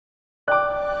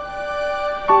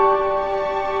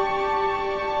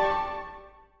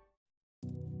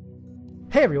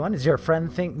Hey everyone, it's your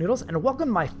friend Think Noodles, and welcome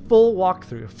to my full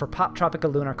walkthrough for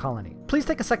Poptropica Lunar Colony. Please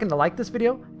take a second to like this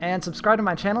video and subscribe to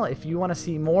my channel if you want to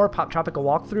see more Poptropica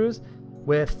walkthroughs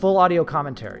with full audio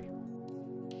commentary.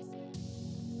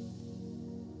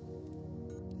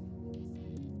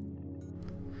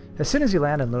 As soon as you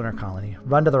land in Lunar Colony,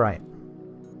 run to the right.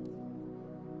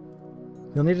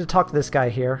 You'll need to talk to this guy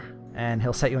here, and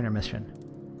he'll set you on your mission.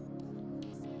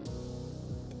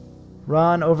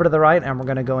 Run over to the right, and we're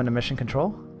going to go into mission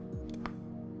control.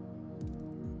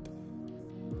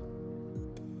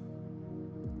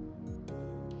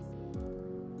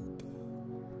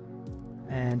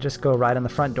 And just go right in the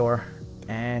front door,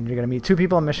 and you're going to meet two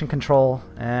people in mission control,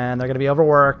 and they're going to be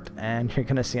overworked, and you're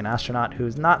going to see an astronaut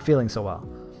who's not feeling so well.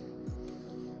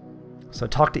 So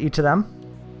talk to each of them.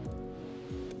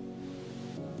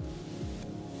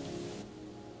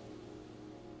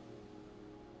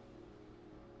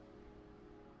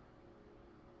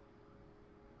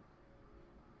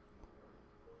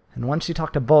 And once you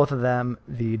talk to both of them,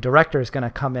 the director is going to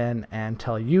come in and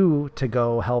tell you to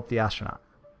go help the astronaut.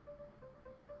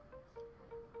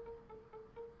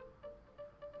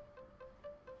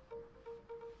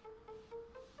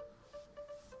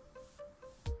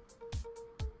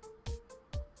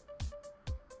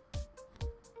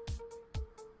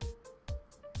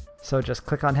 So just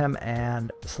click on him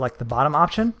and select the bottom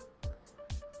option,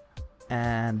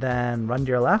 and then run to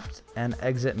your left and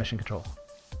exit mission control.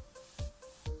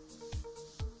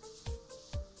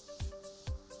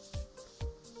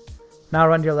 Now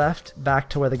run to your left back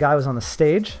to where the guy was on the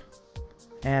stage,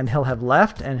 and he'll have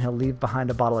left and he'll leave behind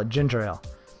a bottle of ginger ale.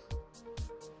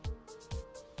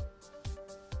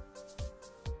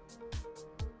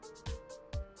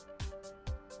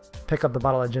 Pick up the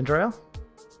bottle of ginger ale.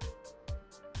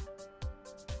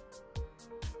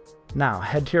 Now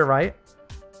head to your right.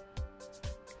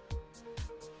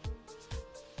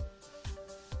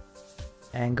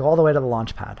 And go all the way to the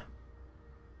launch pad.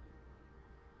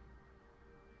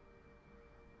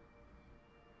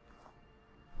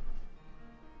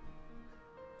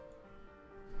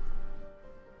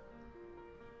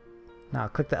 Now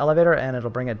click the elevator and it'll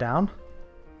bring it down.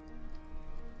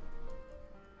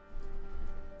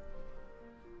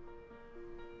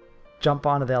 Jump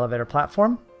onto the elevator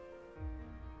platform.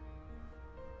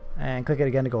 And click it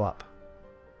again to go up.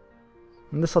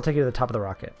 And this will take you to the top of the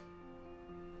rocket.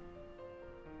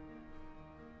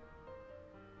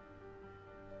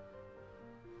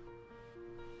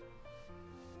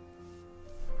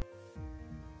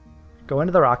 Go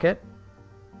into the rocket.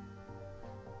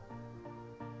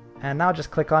 And now just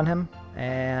click on him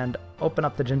and open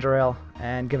up the ginger ale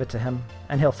and give it to him,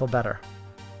 and he'll feel better.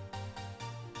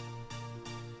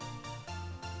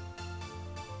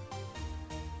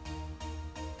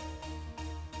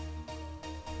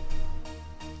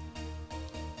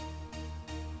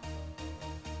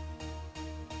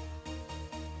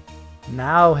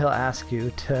 Now he'll ask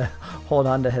you to hold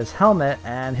on to his helmet,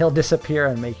 and he'll disappear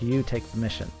and make you take the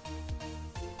mission.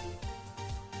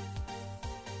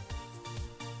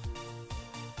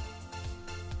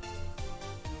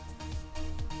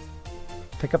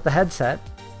 Pick up the headset,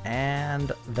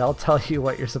 and they'll tell you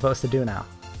what you're supposed to do now.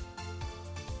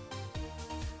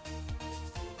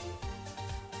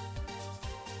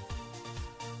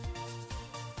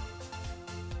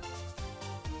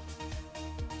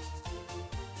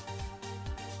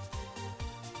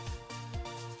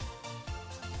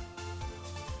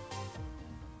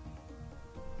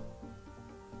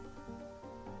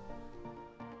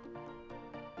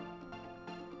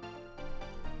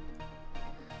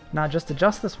 Now just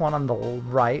adjust this one on the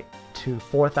right to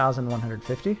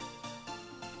 4,150.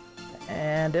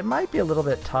 And it might be a little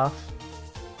bit tough,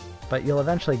 but you'll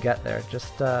eventually get there.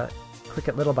 Just click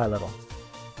it little by little.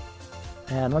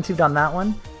 And once you've done that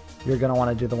one, you're going to want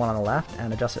to do the one on the left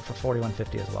and adjust it for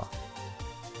 4,150 as well.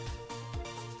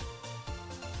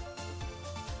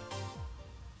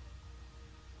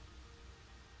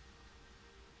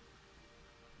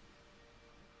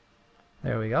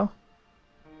 There we go.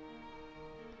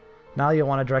 Now you'll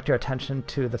want to direct your attention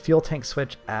to the fuel tank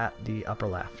switch at the upper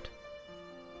left.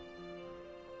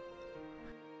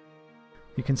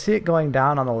 You can see it going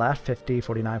down on the left, 50,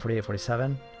 49, 48,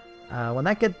 47. When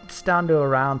that gets down to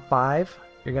around 5,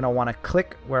 you're going to want to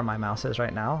click where my mouse is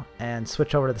right now and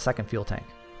switch over to the second fuel tank.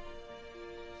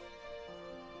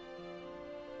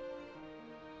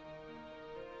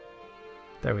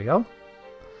 There we go.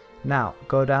 Now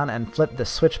go down and flip the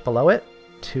switch below it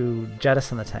to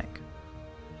jettison the tank.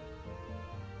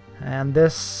 And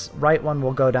this right one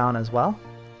will go down as well.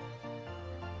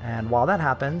 And while that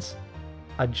happens,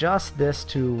 adjust this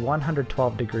to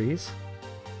 112 degrees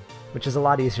which is a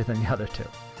lot easier than the other two.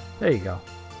 There you go.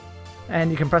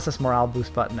 And you can press this morale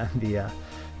boost button and the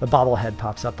bobblehead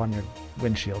pops up on your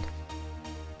windshield.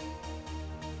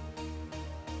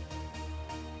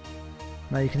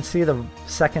 Now you can see the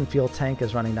second fuel tank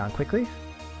is running down quickly.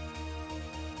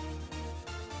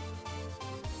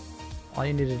 All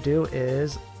you need to do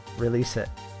is release it,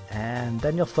 and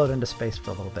then you'll float into space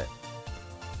for a little bit.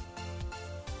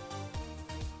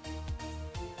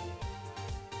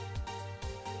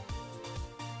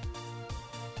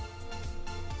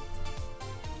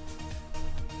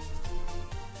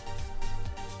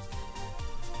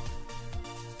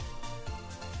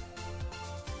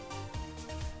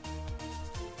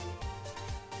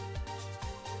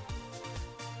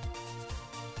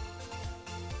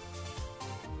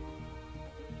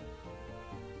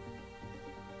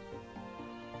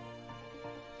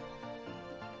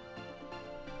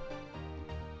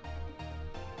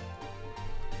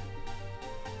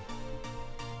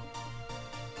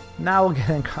 Now we'll get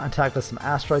in contact with some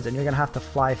asteroids, and you're going to have to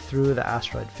fly through the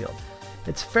asteroid field.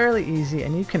 It's fairly easy,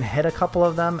 and you can hit a couple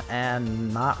of them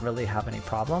and not really have any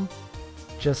problem.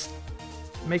 Just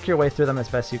make your way through them as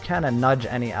best you can and nudge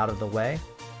any out of the way.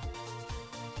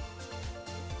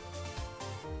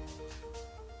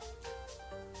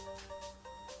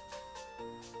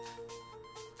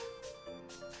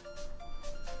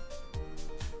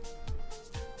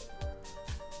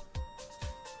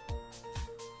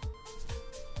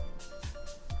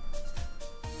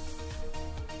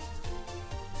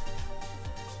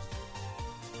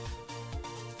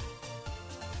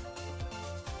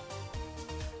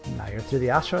 Now you're through the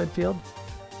asteroid field,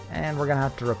 and we're going to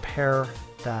have to repair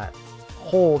that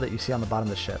hole that you see on the bottom of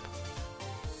the ship.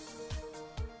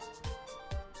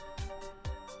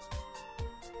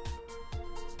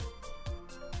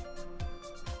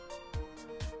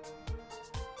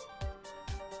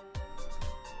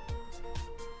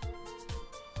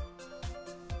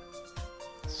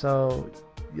 So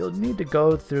you'll need to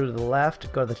go through to the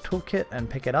left, go to the toolkit and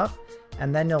pick it up.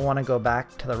 And then you'll want to go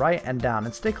back to the right and down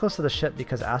and stay close to the ship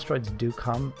because asteroids do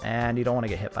come and you don't want to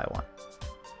get hit by one.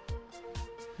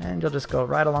 And you'll just go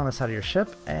right along the side of your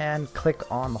ship and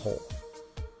click on the hole.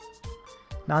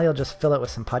 Now you'll just fill it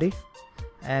with some putty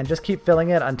and just keep filling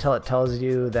it until it tells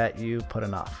you that you put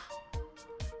enough.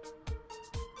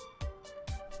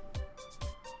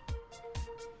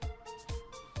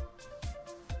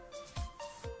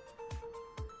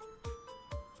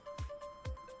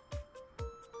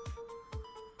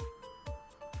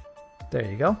 There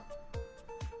you go.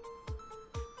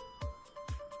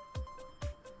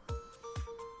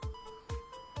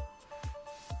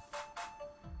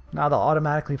 Now they'll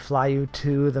automatically fly you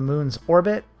to the moon's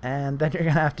orbit, and then you're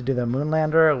going to have to do the moon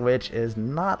lander, which is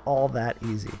not all that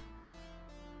easy.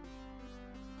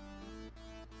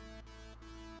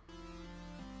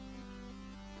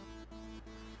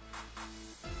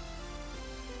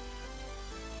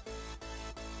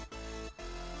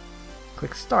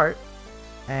 Click start,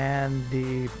 and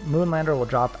the moon lander will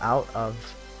drop out of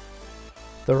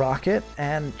the rocket,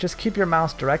 and just keep your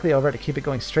mouse directly over it to keep it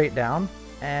going straight down.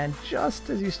 And just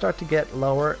as you start to get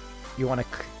lower, you want to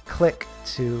click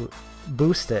to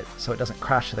boost it so it doesn't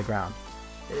crash to the ground.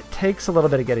 It takes a little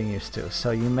bit of getting used to, so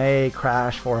you may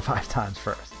crash 4 or 5 times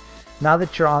first. Now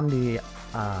that you're on the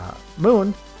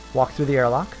moon, walk through the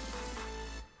airlock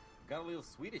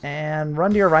and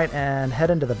run to your right and head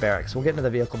into the barracks. We'll get into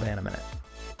the vehicle bay in a minute.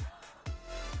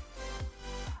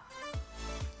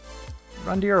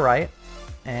 Run to your right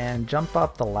and jump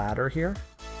up the ladder here,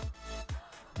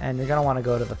 and you're going to want to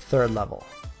go to the 3rd level.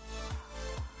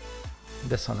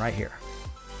 This one right here.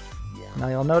 Now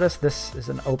you'll notice this is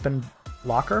an open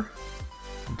locker.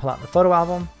 You can pull out the photo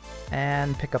album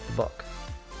and pick up the book.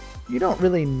 You don't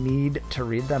really need to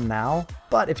read them now,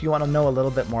 but if you want to know a little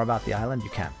bit more about the island,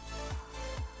 you can.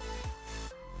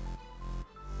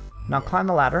 Now climb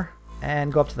the ladder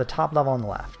and go up to the top level on the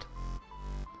left.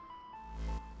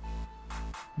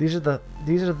 These are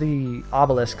the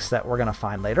obelisks that we're going to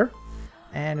find later.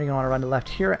 And you're going to want to run to the left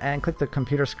here and click the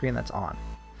computer screen that's on.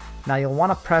 Now you'll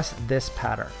want to press this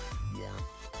pattern.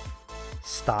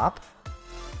 Stop,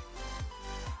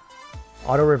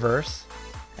 auto reverse,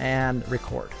 and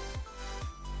record.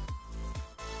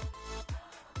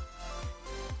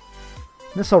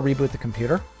 This will reboot the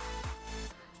computer.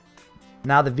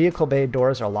 Now the vehicle bay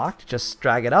doors are locked. Just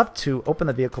drag it up to open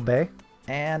the vehicle bay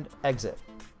and exit.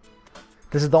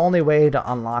 This is the only way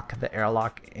to unlock the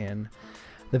airlock in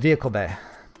the vehicle bay.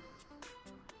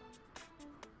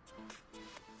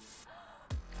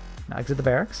 Now exit the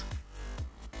barracks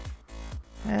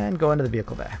and go into the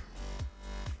vehicle bay.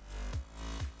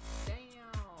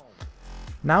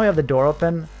 Now we have the door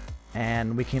open.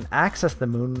 and we can access the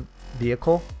moon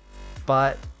vehicle,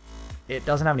 but it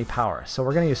doesn't have any power, so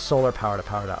we're going to use solar power to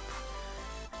power it up.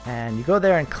 And you go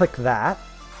there and click that,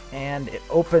 and it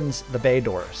opens the bay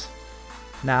doors.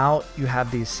 Now you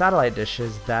have these satellite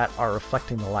dishes that are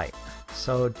reflecting the light.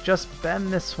 So just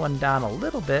bend this one down a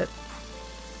little bit,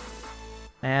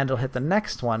 and it'll hit the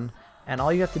next one, and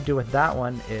all you have to do with that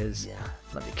one is,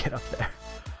 let me get up there,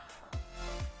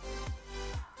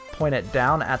 point it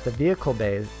down at the vehicle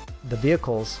bay, the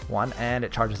vehicles one, and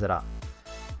it charges it up.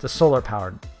 It's a solar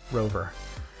powered rover.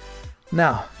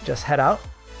 Now just head out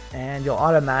and you'll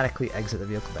automatically exit the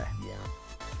vehicle bay.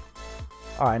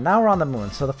 Alright, now we're on the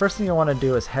moon, so the first thing you want to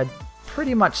do is head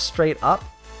pretty much straight up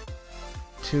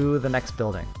to the next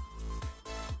building.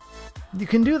 You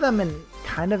can do them in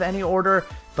kind of any order,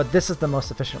 but this is the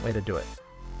most efficient way to do it.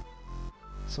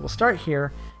 So we'll start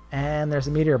here, and there's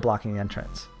a meteor blocking the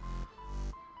entrance.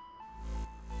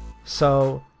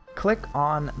 So click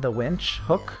on the winch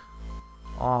hook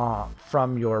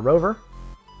from your rover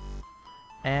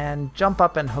and jump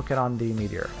up and hook it on the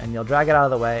meteor, and you'll drag it out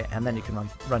of the way, and then you can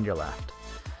run to your left.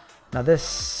 Now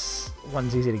this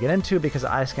one's easy to get into because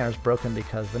the eye scanner is broken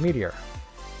because of the meteor.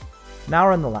 Now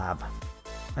we're in the lab,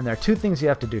 and there are two things you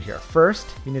have to do here. First,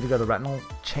 you need to go to retinal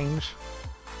change,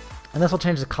 and this will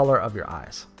change the color of your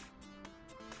eyes.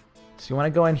 So you want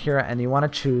to go in here and you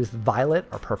want to choose violet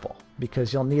or purple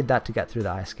because you'll need that to get through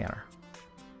the eye scanner.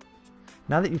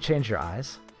 Now that you've changed your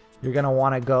eyes, you're going to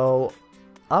want to go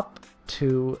up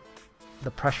to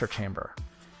the pressure chamber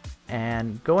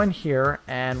and go in here,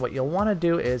 and what you'll want to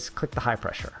do is click the high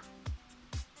pressure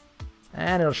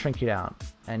and it'll shrink you down,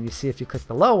 and you see if you click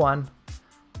the low one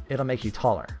it'll make you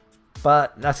taller,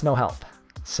 but that's no help.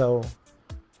 So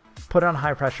put it on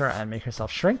high pressure and make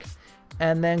yourself shrink,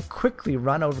 and then quickly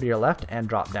run over to your left and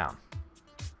drop down.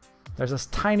 There's this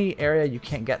tiny area you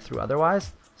can't get through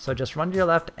otherwise, so just run to your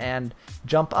left and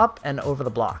jump up and over the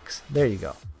blocks. There you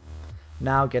go.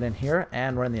 Now get in here,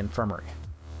 and we're in the infirmary.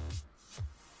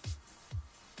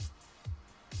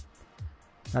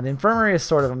 Now the infirmary is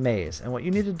sort of a maze, and what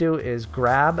you need to do is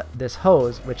grab this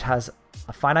hose, which has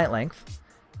a finite length,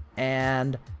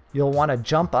 and you'll want to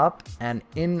jump up and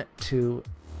into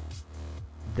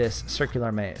this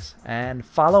circular maze and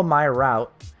follow my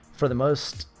route for the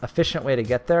most efficient way to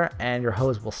get there, and your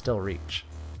hose will still reach.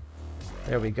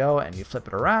 There we go, and you flip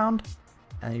it around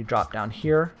and you drop down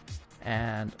here,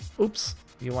 and oops,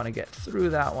 you want to get through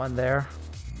that one there.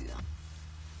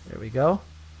 There we go,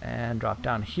 and drop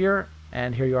down here,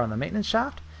 and here you are on the maintenance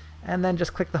shaft, and then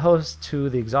just click the hose to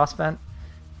the exhaust vent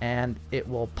and it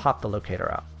will pop the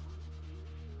locator out.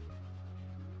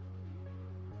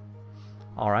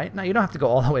 Alright, now you don't have to go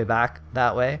all the way back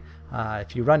that way.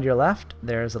 If you run to your left,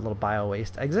 there's a little bio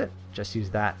waste exit. Just use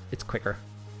that, it's quicker.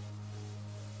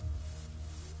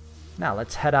 Now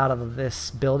let's head out of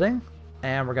this building,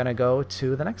 and we're going to go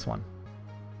to the next one.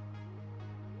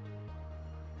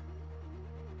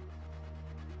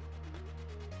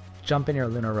 Jump in your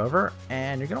lunar rover,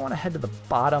 and you're going to want to head to the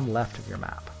bottom left of your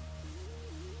map.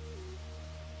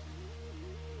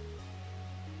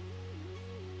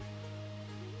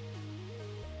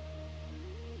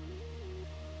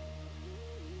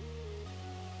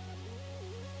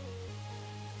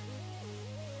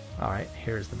 Alright,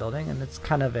 here's the building, and it's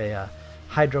kind of a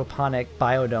hydroponic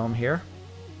biodome here.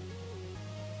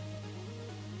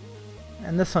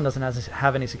 And this one doesn't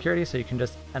have any security, so you can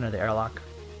just enter the airlock.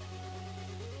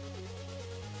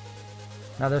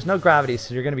 Now there's no gravity,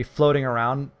 so you're going to be floating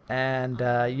around, and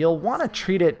you'll want to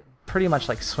treat it pretty much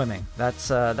like swimming. That's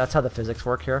how the physics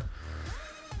work here.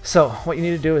 So what you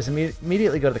need to do is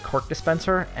immediately go to the cork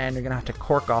dispenser, and you're going to have to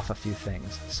cork off a few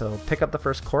things. So pick up the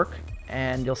first cork,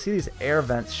 and you'll see these air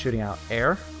vents shooting out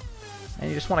air, and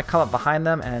you just want to come up behind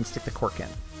them and stick the cork in.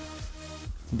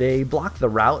 They block the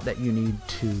route that you need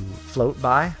to float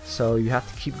by, so you have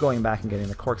to keep going back and getting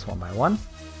the corks one by one.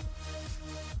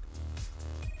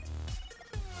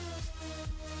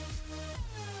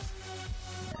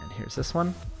 And here's this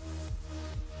one.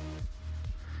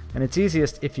 And it's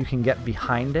easiest if you can get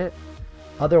behind it,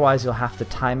 otherwise you'll have to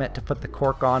time it to put the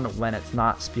cork on when it's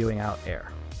not spewing out air.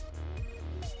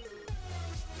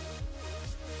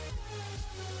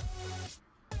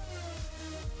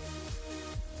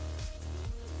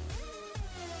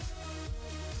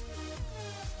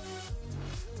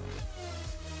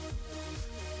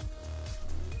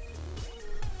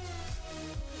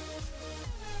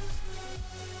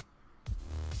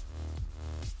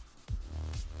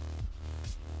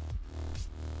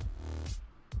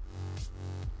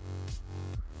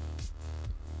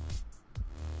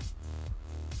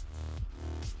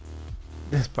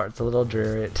 This part's a little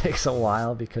dreary. It takes a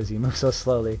while because you move so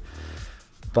slowly.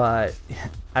 But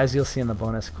as you'll see in the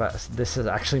bonus quest, this is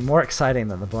actually more exciting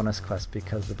than the bonus quest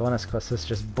because the bonus quest is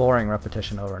just boring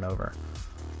repetition over and over.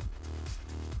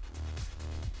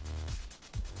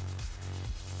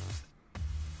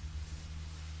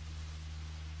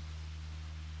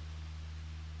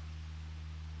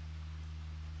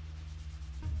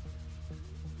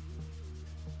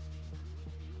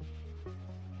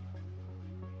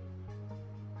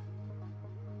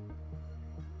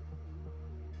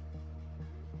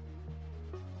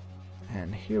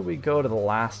 And here we go to the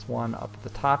last one up at the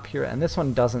top here, and this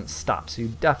one doesn't stop, so you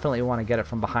definitely want to get it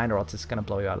from behind or else it's going to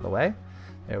blow you out of the way.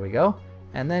 There we go.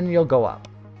 And then you'll go up.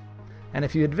 And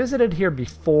if you had visited here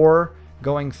before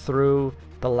going through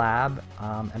the lab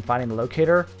and finding the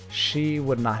locator, she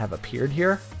would not have appeared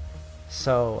here.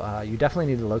 So you definitely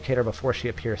need the locator before she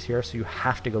appears here, so you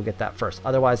have to go get that first.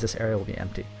 Otherwise this area will be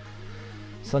empty.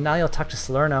 So now you'll talk to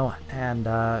Salerno,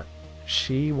 and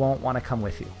she won't want to come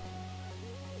with you.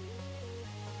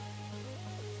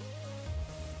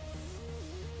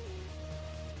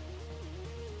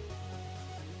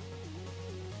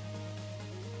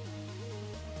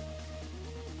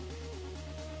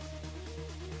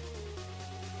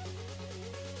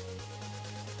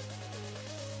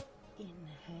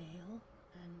 Inhale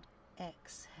and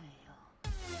exhale.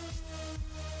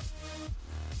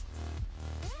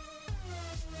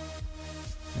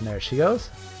 And there she goes.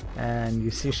 And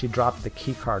you see she dropped the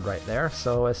key card right there.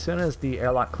 So as soon as the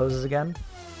airlock closes again,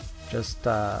 just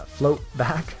float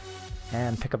back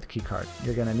and pick up the key card.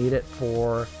 You're going to need it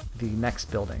for the next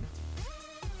building.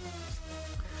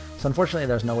 So unfortunately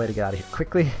there's no way to get out of here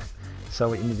quickly. So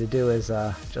what you need to do is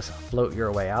just float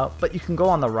your way out. But you can go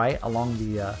on the right along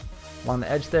the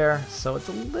edge there. So it's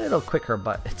a little quicker,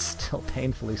 but it's still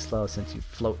painfully slow since you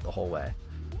float the whole way.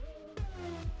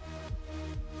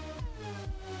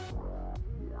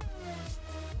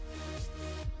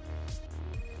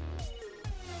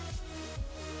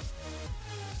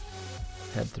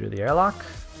 Head through the airlock.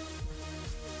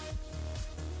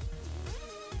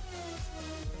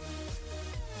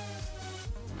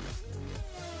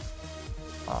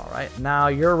 Alright, now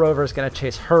your rover is going to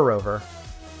chase her rover,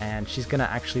 and she's going to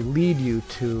actually lead you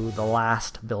to the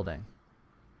last building.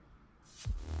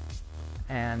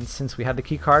 And since we have the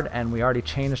key card and we already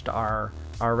changed our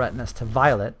retinas to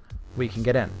violet, we can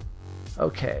get in.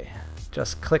 Okay,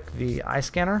 just click the eye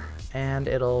scanner and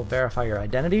it'll verify your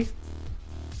identity.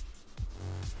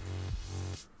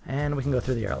 And we can go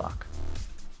through the airlock.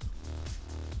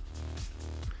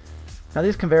 Now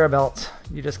these conveyor belts,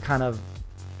 you just kind of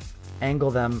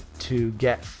angle them to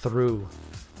get through.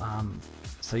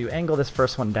 So you angle this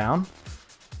first one down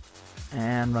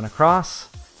and run across,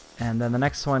 and then the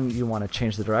next one you want to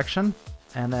change the direction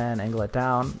and then angle it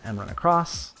down and run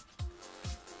across,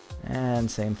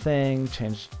 and same thing,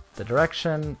 change the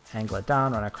direction, angle it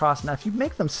down, run across. Now if you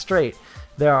make them straight,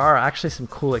 there are actually some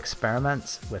cool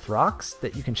experiments with rocks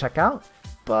that you can check out,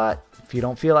 but if you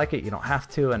don't feel like it, you don't have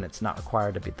to, and it's not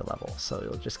required to beat the level. So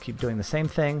you'll just keep doing the same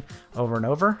thing over and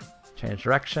over. Change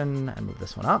direction and move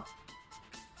this one up.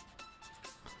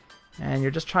 And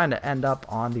you're just trying to end up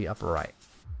on the upper right.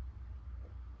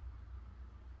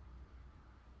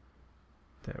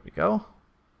 There we go.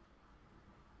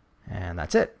 And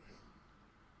that's it.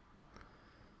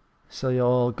 So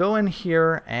you'll go in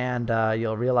here and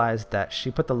you'll realize that she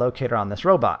put the locator on this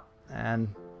robot, and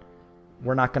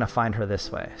we're not going to find her this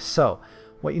way. So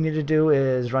what you need to do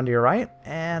is run to your right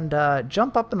and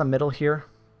jump up in the middle here,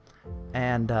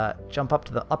 and jump up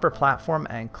to the upper platform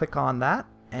and click on that,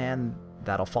 and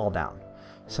that'll fall down.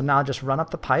 So now just run up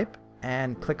the pipe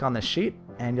and click on this sheet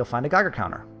and you'll find a Geiger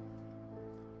counter.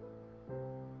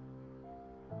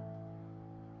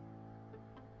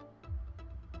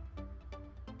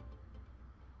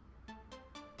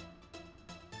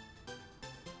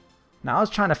 Now I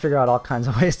was trying to figure out all kinds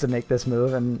of ways to make this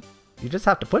move, and you just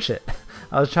have to push it.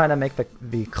 I was trying to make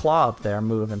the claw up there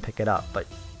move and pick it up, but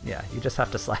yeah, you just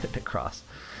have to slide it across.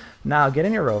 Now get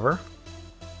in your rover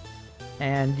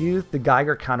and use the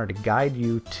Geiger counter to guide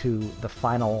you to the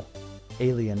final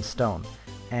alien stone.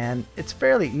 And it's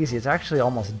fairly easy. It's actually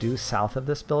almost due south of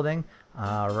this building.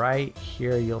 Right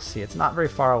here you'll see it's not very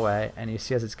far away, and you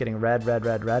see as it's getting red, red,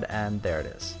 red, red, and there it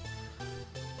is.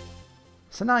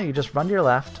 So now you just run to your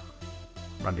left,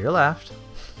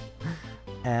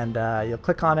 and you'll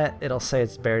click on it. It'll say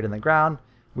it's buried in the ground.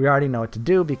 We already know what to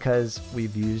do because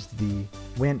we've used the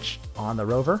winch on the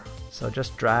rover. So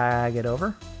just drag it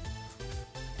over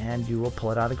and you will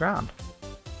pull it out of the ground.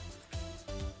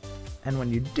 And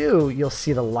when you do, you'll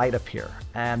see the light appear.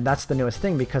 And that's the newest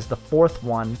thing, because the fourth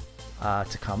one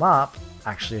to come up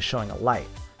actually is showing a light.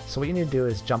 So what you need to do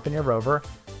is jump in your rover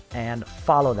and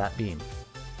follow that beam.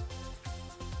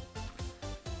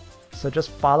 So just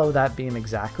follow that beam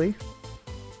exactly.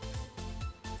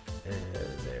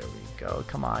 There we go.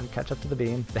 Come on, catch up to the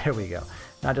beam. There we go.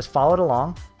 Now just follow it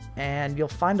along, and you'll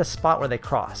find a spot where they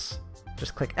cross.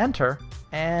 Just click enter,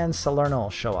 and Salerno will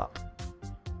show up.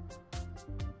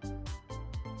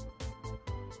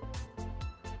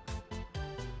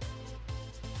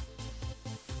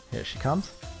 Here she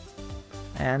comes.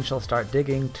 And she'll start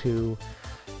digging to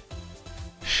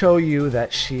show you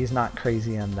that she's not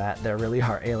crazy and that there really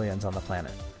are aliens on the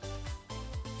planet.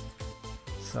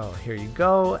 So here you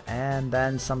go, and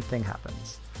then something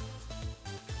happens.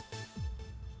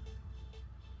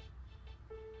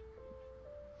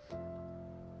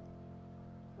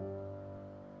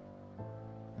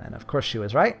 And of course she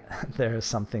was right. There's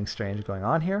something strange going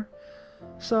on here.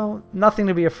 So nothing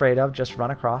to be afraid of, just run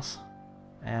across.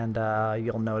 And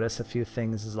you'll notice a few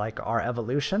things like our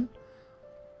evolution.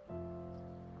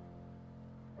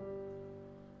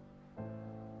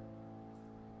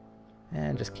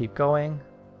 And just keep going.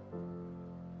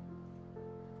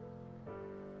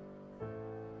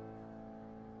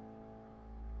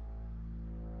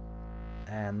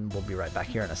 And we'll be right back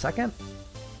here in a second.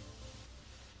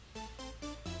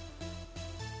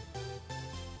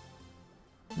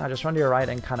 Now just run to your right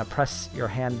and kind of press your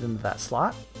hand into that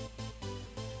slot.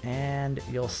 And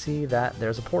you'll see that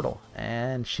there's a portal.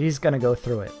 And she's going to go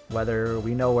through it. Whether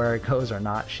we know where it goes or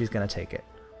not, she's going to take it.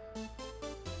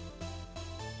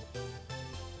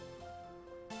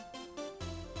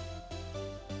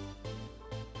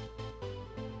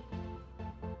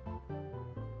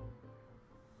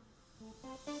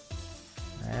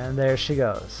 And there she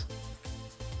goes.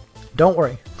 Don't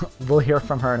worry, we'll hear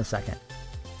from her in a second.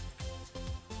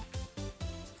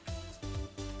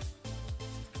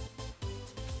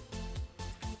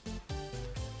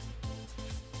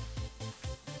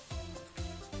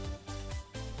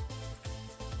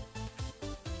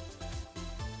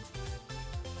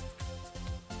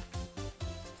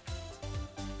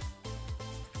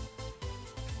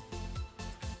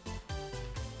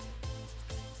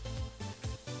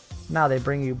 Now they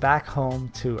bring you back home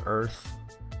to Earth,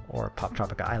 or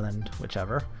Poptropica Island,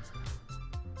 whichever.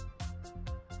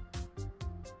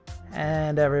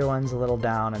 And everyone's a little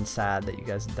down and sad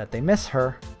that they miss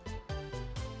her.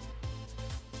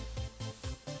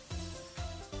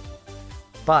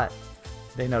 But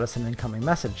they notice an incoming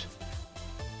message.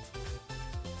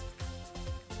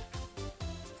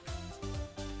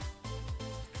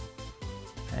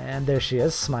 And there she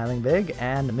is, smiling big,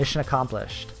 and mission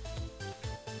accomplished.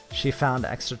 She found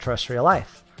extraterrestrial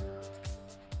life.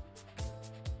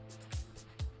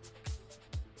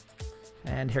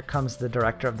 And here comes the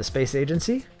director of the space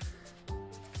agency.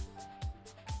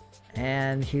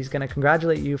 And he's going to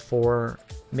congratulate you for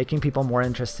making people more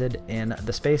interested in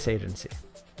the space agency.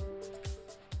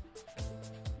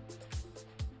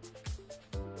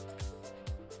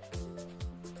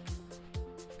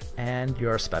 And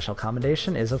your special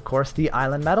commendation is, of course, the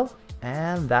island medal.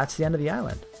 And that's the end of the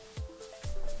island.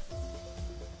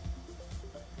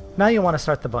 Now you want to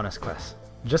start the bonus quest.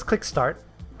 Just click start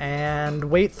and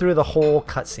wait through the whole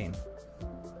cutscene.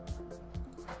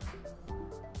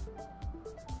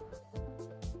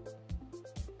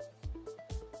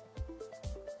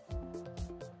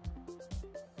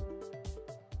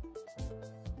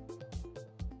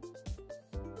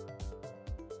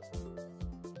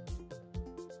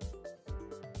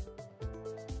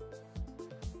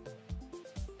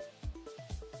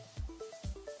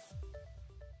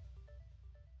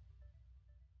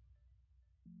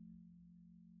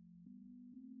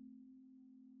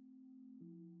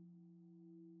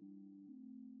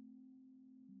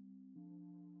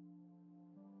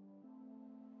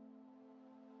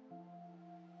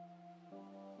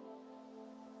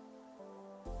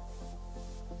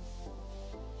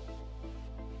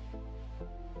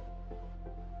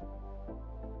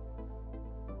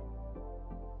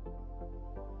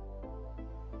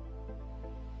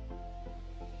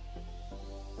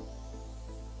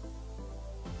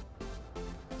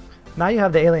 Now you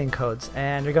have the alien codes,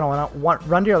 and you're going to want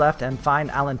run to your left and find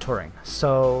Alan Turing.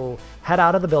 So head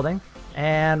out of the building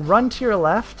and run to your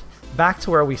left back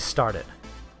to where we started.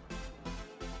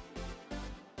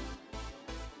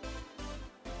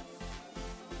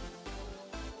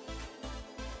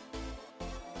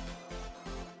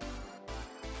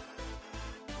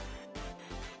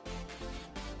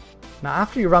 Now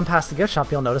after you run past the gift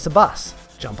shop, you'll notice a bus.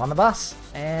 Jump on the bus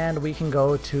and we can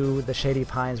go to the Shady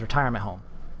Pines retirement home.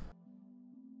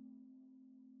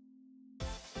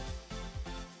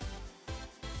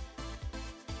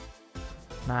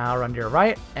 Now run to your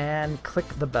right and click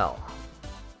the bell.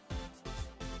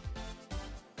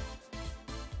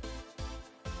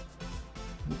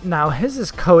 Now his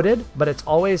is coded, but it's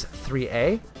always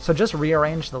 3A, so just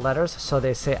rearrange the letters so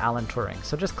they say Alan Turing.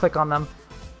 So just click on them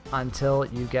until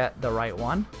you get the right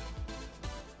one,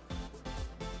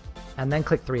 and then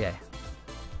click 3A.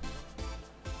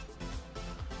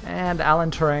 And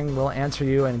Alan Turing will answer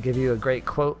you and give you a great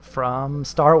quote from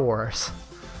Star Wars,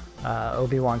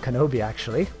 Obi-Wan Kenobi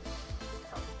actually,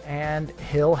 and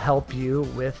he'll help you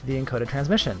with the encoded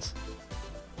transmissions.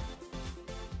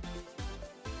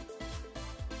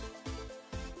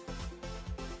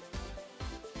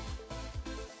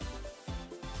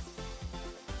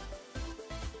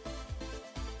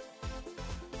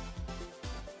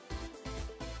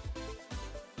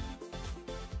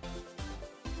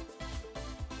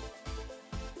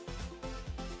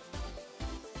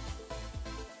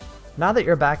 Now that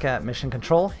you're back at Mission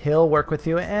Control, he'll work with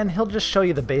you and he'll just show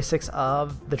you the basics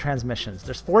of the transmissions.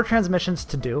 There's 4 transmissions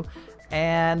to do,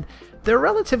 and they're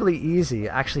relatively easy.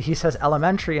 Actually, he says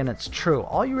elementary, and it's true.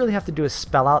 All you really have to do is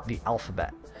spell out the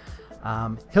alphabet.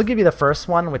 He'll give you the first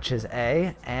one, which is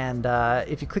A, and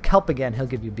if you click help again, he'll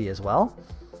give you B as well.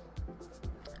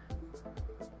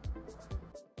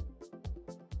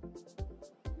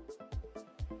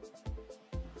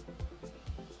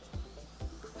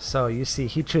 So you see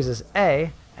he chooses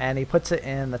A and he puts it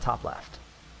in the top left.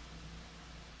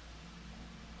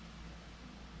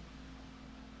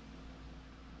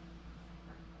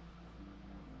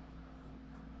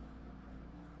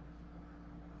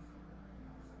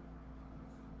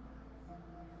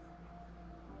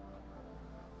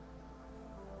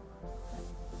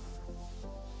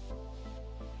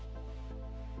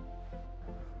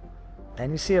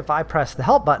 And you see if I press the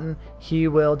help button, he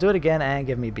will do it again and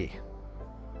give me B.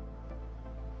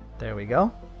 There we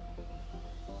go.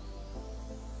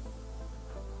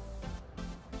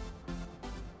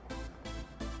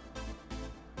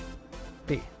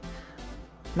 B.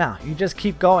 Now, you just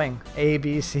keep going, A,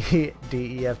 B, C,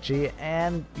 D, E, F, G,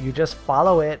 and you just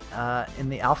follow it in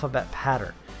the alphabet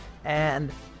pattern.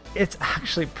 And it's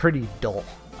actually pretty dull.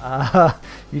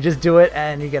 You just do it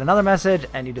and you get another message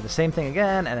and you do the same thing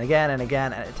again and again and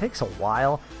again, and it takes a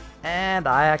while, and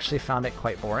I actually found it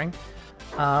quite boring.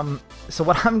 So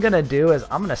what I'm gonna do is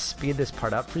I'm gonna speed this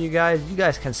part up for you guys. You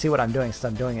guys can see what I'm doing since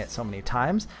I'm doing it so many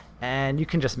times, and you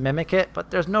can just mimic it,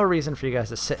 but there's no reason for you guys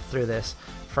to sit through this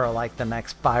for like the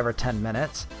next 5 or 10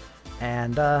 minutes.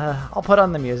 And I'll put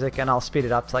on the music and I'll speed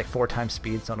it up to like 4 times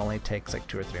speed, so it only takes like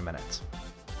 2 or 3 minutes.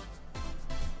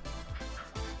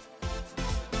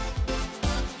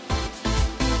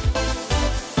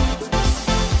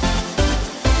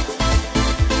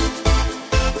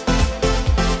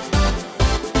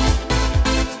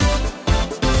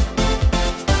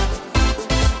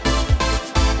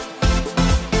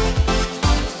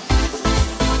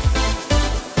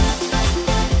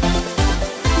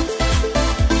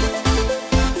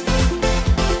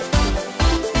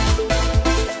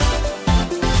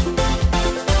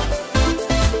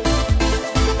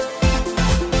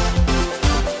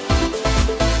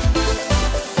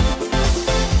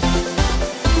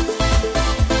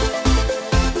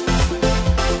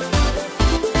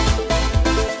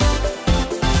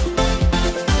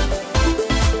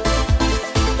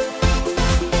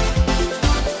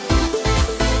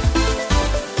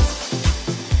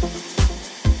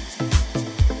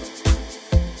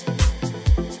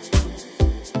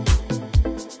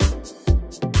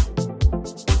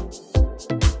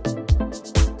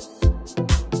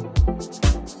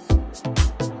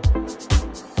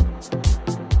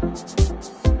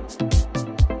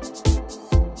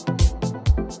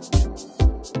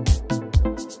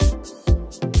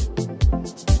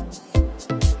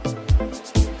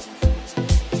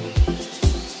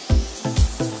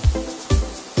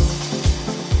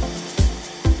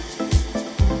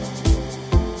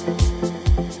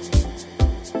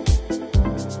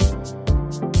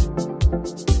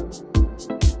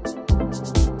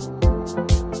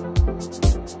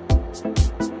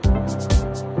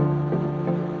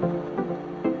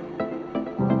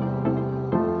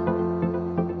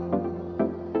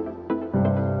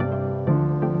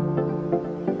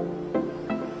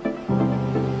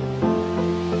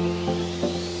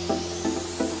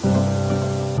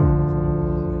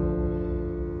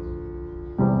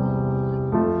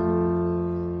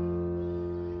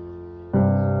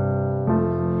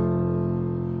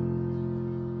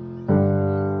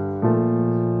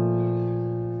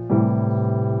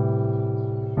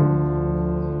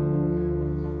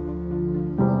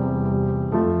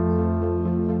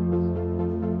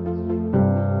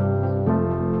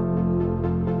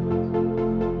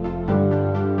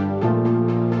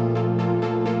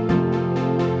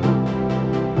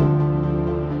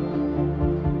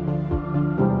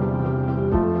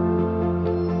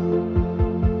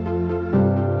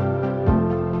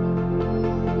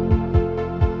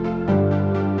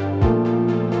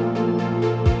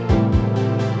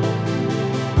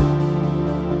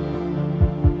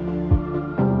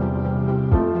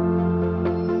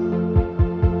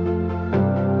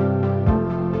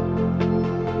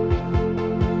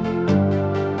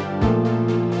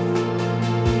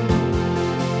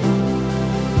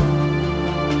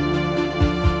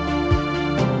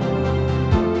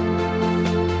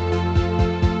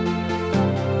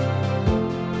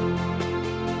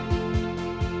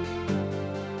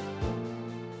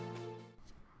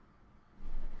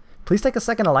 please take a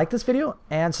second to like this video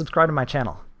and subscribe to my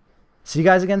channel. See you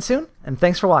guys again soon, and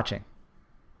thanks for watching.